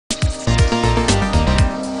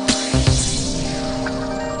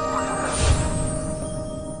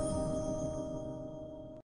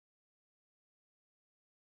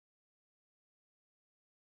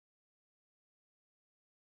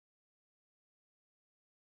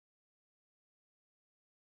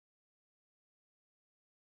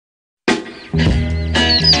The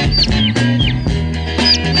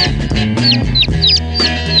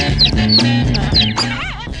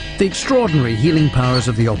extraordinary healing powers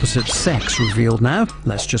of the opposite sex revealed now.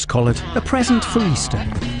 Let's just call it a present for Easter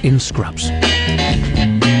in Scrubs.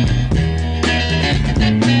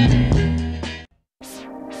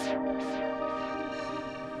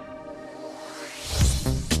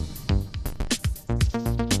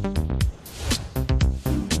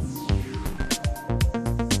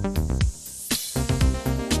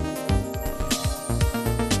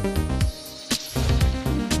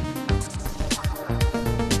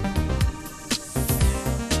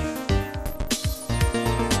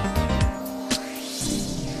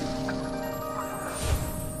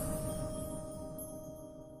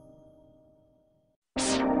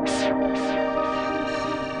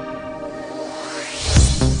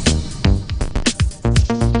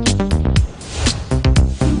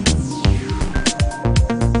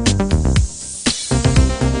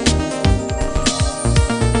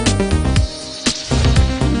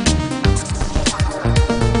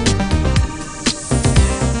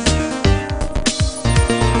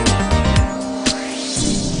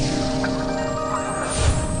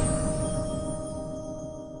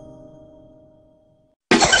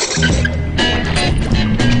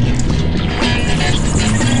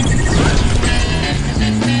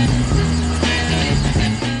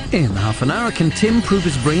 In half an hour, can Tim prove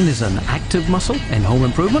his brain is an active muscle in Home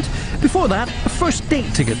Improvement? Before that, a first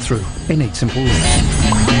date to get through in 8 Simple Rules.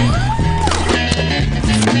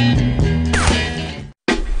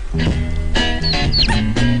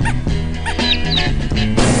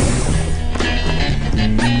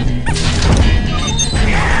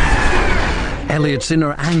 Elliot's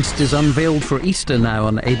inner angst is unveiled for Easter now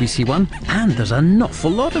on ABC1, and there's an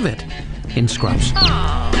awful lot of it in Scrubs.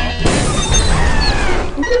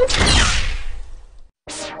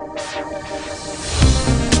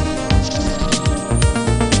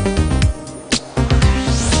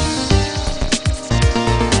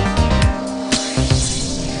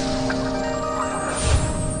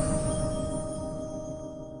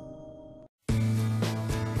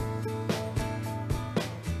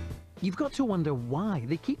 You've got to wonder why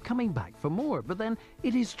they keep coming back for more, but then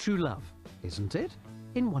it is true love, isn't it?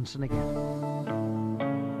 In Once and Again.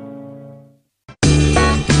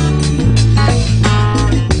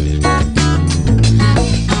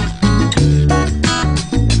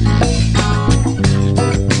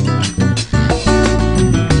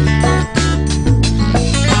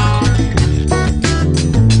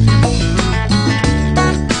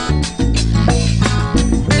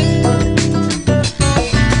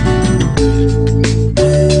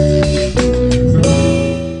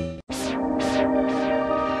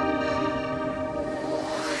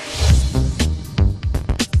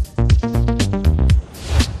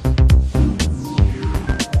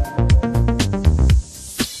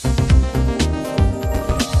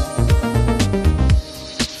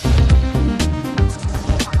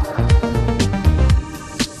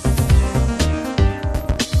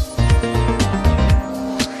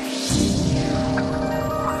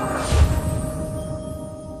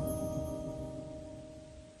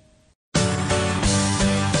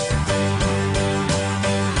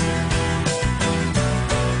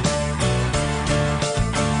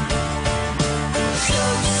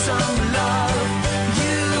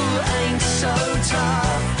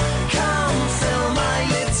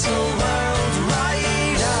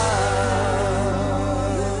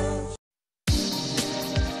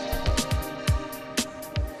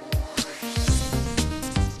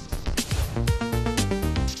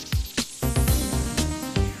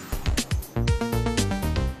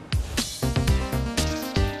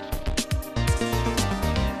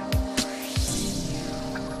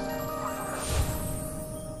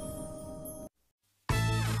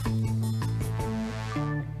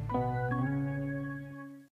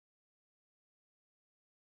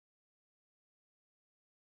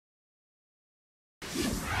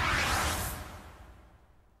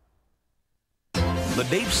 The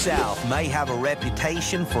Deep South may have a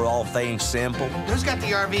reputation for all things simple. Who's got the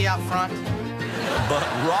RV out front? But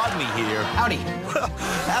Rodney here, Howdy.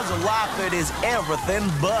 has a life that is everything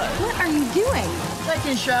but. What are you doing?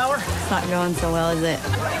 Taking a shower. It's not going so well, is it?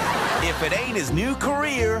 If it ain't his new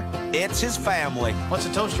career, it's his family. What's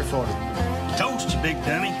a toaster for? Toast, you big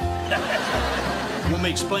dummy. Want me to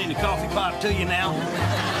explain the coffee pot to you now?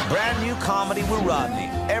 Brand new comedy with Rodney,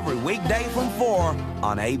 every weekday from 4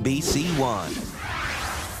 on ABC1.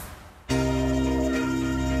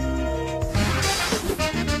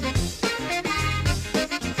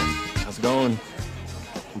 How's it going?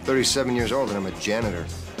 I'm 37 years old and I'm a janitor.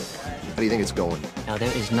 I've do you think it's going? Now,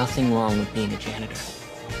 there is nothing wrong with being a janitor.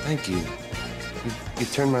 Thank you. You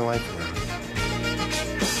turned my life around.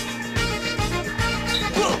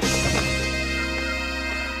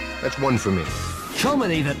 That's one for me.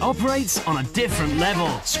 Comedy that operates on a different level.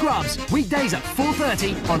 Scrubs, weekdays at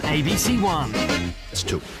 4:30 on ABC1. It's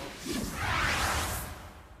two.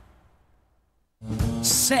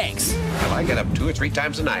 Sex. Well, I get up 2 or 3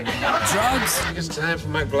 times a night. Drugs. I think it's time for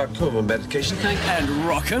my glaucoma medication, thank you. And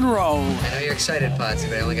rock and roll. I know you're excited, Potsy,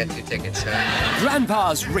 but I only got 2 tickets, huh?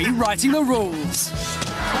 Grandpa's rewriting the rules.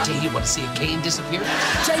 Jay, you want to see a cane disappear?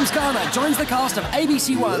 James Garner joins the cast of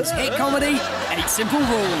ABC1's hit comedy, 8 Simple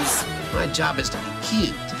Rules. My job is to be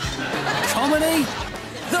cute. Comedy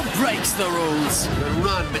that breaks the rules. You can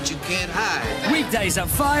run, but you can't hide. Weekdays at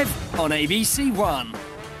 5 on ABC1.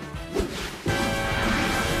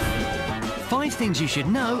 5 things you should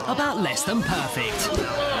know about Less Than Perfect.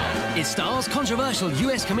 It stars controversial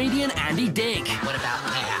US comedian Andy Dick. What about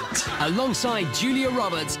that? Alongside Julia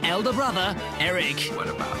Roberts' elder brother, Eric. What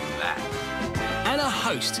about that? And a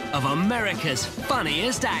host of America's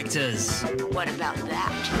funniest actors. What about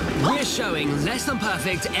that? We're showing Less Than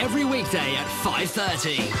Perfect every weekday at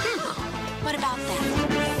 5:30. What about that?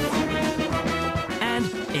 And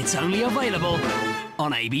it's only available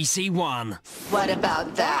on ABC1. What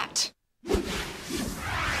about that?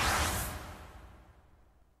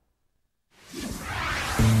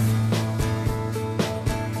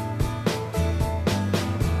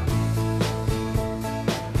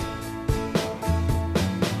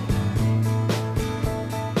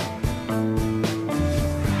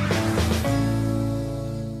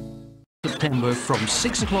 September from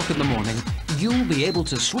 6 o'clock in the morning, you'll be able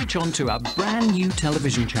to switch on to a brand new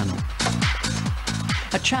television channel.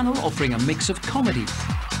 A channel offering a mix of comedy,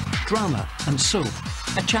 drama and soap.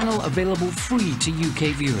 A channel available free to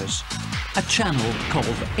UK viewers. A channel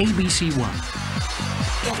called ABC1.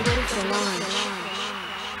 Get ready for launch.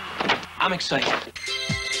 I'm excited.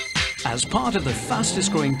 As part of the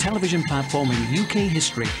fastest growing television platform in UK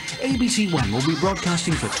history, ABC1 will be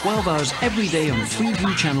broadcasting for 12 hours every day on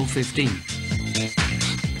Freeview Channel 15.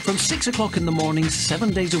 From 6 o'clock in the morning, 7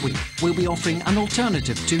 days a week, we'll be offering an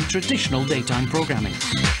alternative to traditional daytime programming.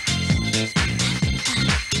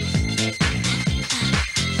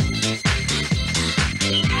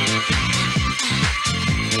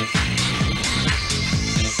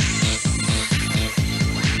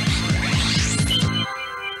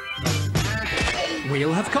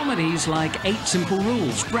 We'll have comedies like 8 Simple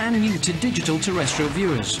Rules, brand new to digital terrestrial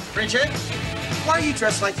viewers. Bridget, why are you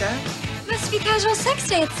dressed like that? Must be casual sex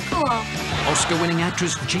day at school. Oscar-winning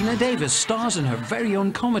actress Gina Davis stars in her very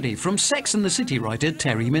own comedy from Sex and the City writer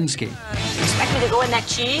Terry Minsky. Expect me to go in that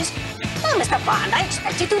cheese? Oh, Mr. Bond, I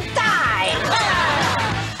expect you to die!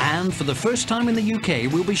 And for the first time in the UK,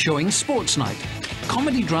 we'll be showing Sports Night,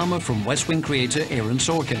 comedy drama from West Wing creator Aaron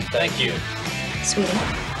Sorkin. Thank you. Sweetie,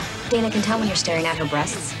 Dana can tell when you're staring at her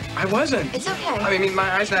breasts. I wasn't. It's okay. I mean, my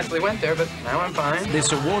eyes naturally went there, but now I'm fine.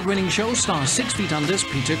 This award-winning show stars 6 Feet Under's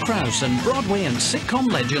Peter Krause and Broadway and sitcom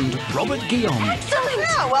legend Robert Guillaume. Excellent!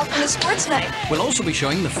 Yeah, welcome to Sports Night. We'll also be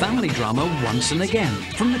showing the family drama Once and Again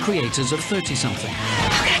from the creators of 30-something.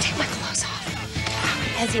 How can I take my clothes off?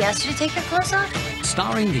 Has he asked you to take your clothes off?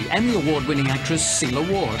 Starring the Emmy Award-winning actress Celia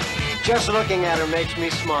Ward. Just looking at her makes me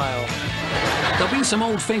smile. There'll be some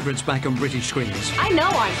old favourites back on British screens. I know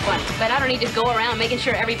I'm funny, but I don't need to go around making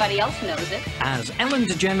sure everybody else knows it. As Ellen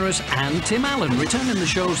DeGeneres and Tim Allen return in the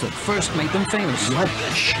shows that first made them famous. What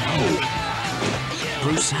a show!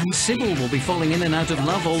 Bruce and Sybil will be falling in and out of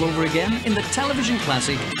love all over again in the television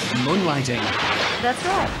classic Moonlighting. That's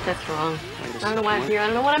right. That's wrong. I don't know why I'm here. I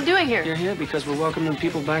don't know what I'm doing here. You're here because we're welcoming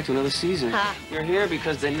people back to another season. Ha. You're here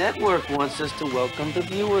because the network wants us to welcome the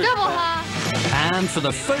viewers Double back. ha! And for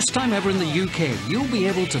the first time ever in the UK, you'll be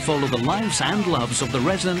able to follow the lives and loves of the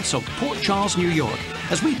residents of Port Charles, New York,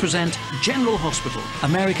 as we present General Hospital,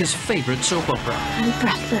 America's favourite soap opera. I'm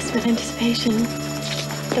breathless with anticipation.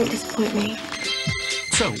 Don't disappoint me.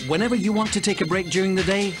 So, whenever you want to take a break during the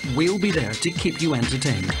day, we'll be there to keep you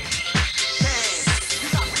entertained.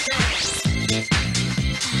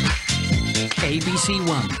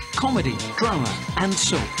 ABC1, comedy, drama and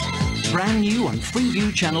soap. Brand new on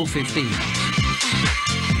Freeview Channel 15.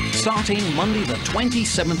 Starting Monday the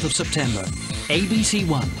 27th of September.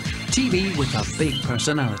 ABC1, TV with a big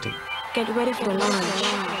personality. Get ready for launch.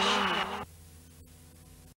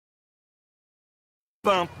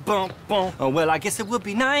 Bum, bum, bum. Oh, well, I guess it would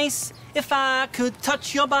be nice if I could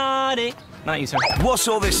touch your body. Not you, sir. What's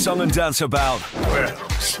all this song and dance about? Well,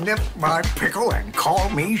 snip my pickle and call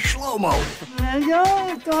me Shlomo.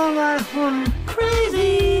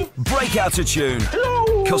 Crazy. Break out a tune.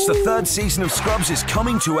 Because the third season of Scrubs is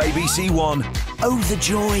coming to ABC1. Oh, the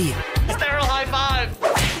joy. Sterile high five.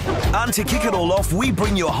 And to kick it all off, we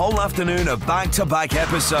bring you a whole afternoon of back-to-back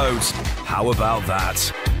episodes. How about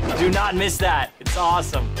that? Do not miss that. It's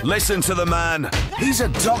awesome. Listen to the man. He's a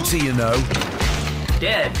doctor, you know.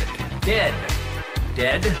 Dead, dead,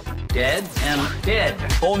 dead, dead, and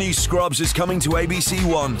dead. All new Scrubs is coming to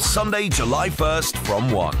ABC1, Sunday, July 1st from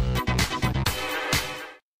 1.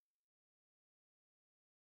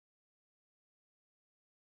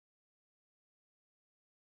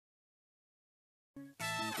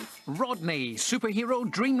 Rodney, superhero,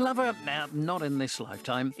 dream lover? Not in this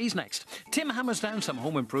lifetime. He's next. Tim hammers down some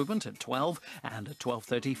home improvement at 12, and at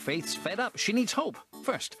 12:30, Faith's fed up. She needs hope.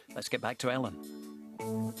 First, let's get back to Ellen.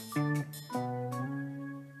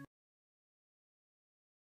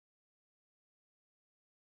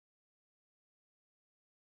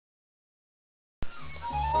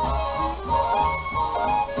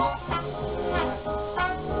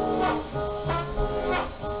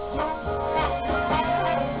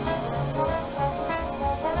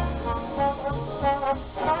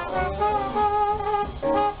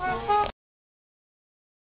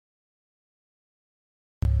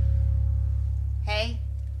 Hey,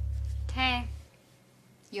 Hey,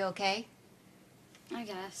 you okay? I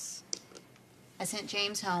guess. I sent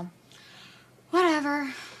James home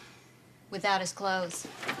Whatever. without his clothes.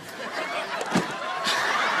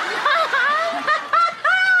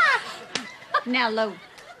 Now low.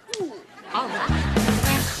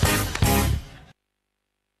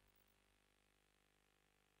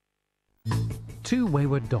 Two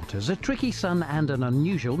wayward daughters, a tricky son and an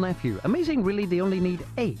unusual nephew. Amazing, really, they only need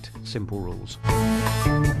 8 simple rules.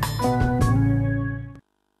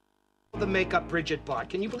 The makeup Bridget bought.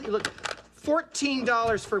 Can you believe? Look,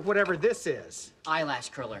 $14 for whatever this is. Eyelash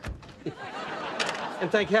curler.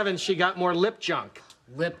 And thank heavens she got more lip junk.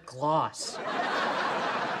 Lip gloss.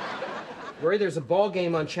 Rory, there's a ball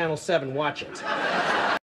game on Channel 7. Watch it.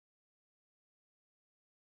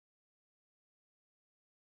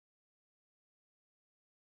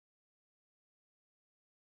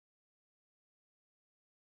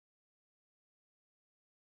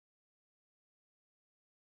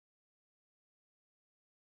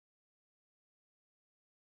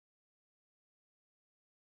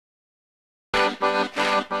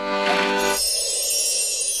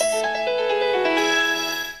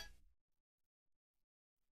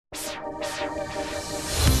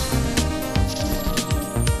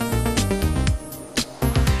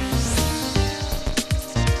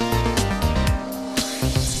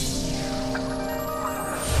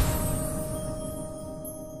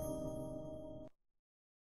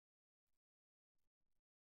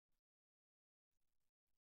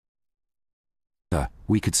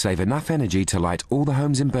 We could save enough energy to light all the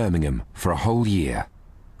homes in Birmingham for a whole year.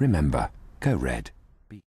 Remember, go red.